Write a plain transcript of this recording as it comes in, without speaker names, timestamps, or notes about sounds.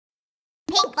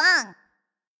Pinkfong!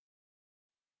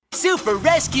 Super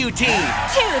Rescue Team!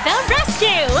 To the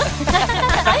rescue!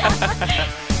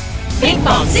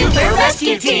 Pinkfong Super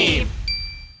Rescue Team!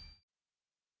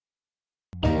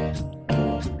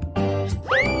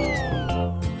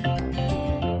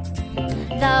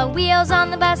 The wheels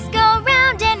on the bus go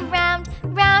round and round,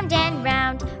 round and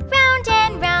round, round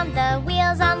and round. The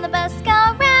wheels on the bus go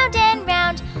round and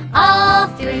round, all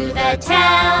through the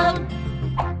town.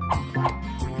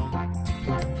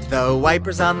 The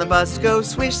wipers on the bus go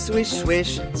swish, swish,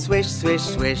 swish, swish, swish,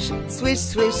 swish, swish,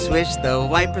 swish, swish. The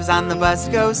wipers on the bus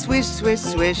go swish, swish,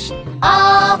 swish,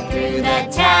 all through the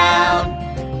town.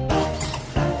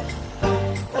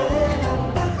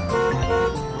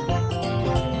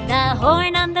 The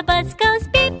horn on the bus goes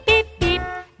beep, beep, beep,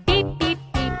 beep, beep,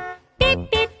 beep,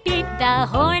 beep, beep, beep. The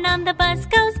horn on the bus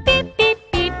goes beep, beep,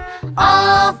 beep,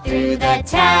 all through the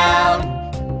town.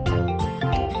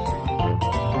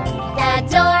 The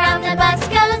door on the bus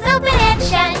goes open and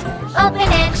shut, open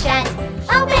and shut,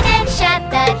 open and shut.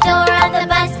 The door on the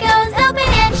bus goes open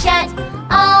and shut,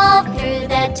 all through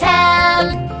the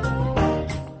town.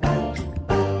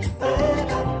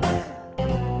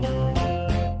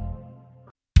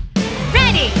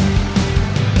 Ready!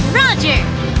 Roger!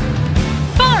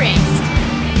 Forrest!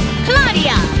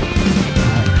 Cloudia!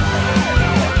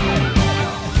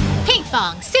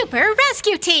 Pinkfong Super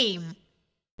Rescue Team!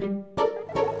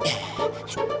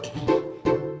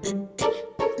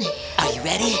 Are you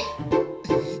ready?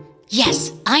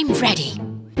 Yes, I'm ready.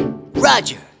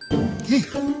 Roger!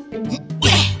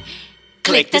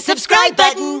 Click the subscribe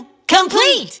button!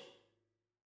 Complete!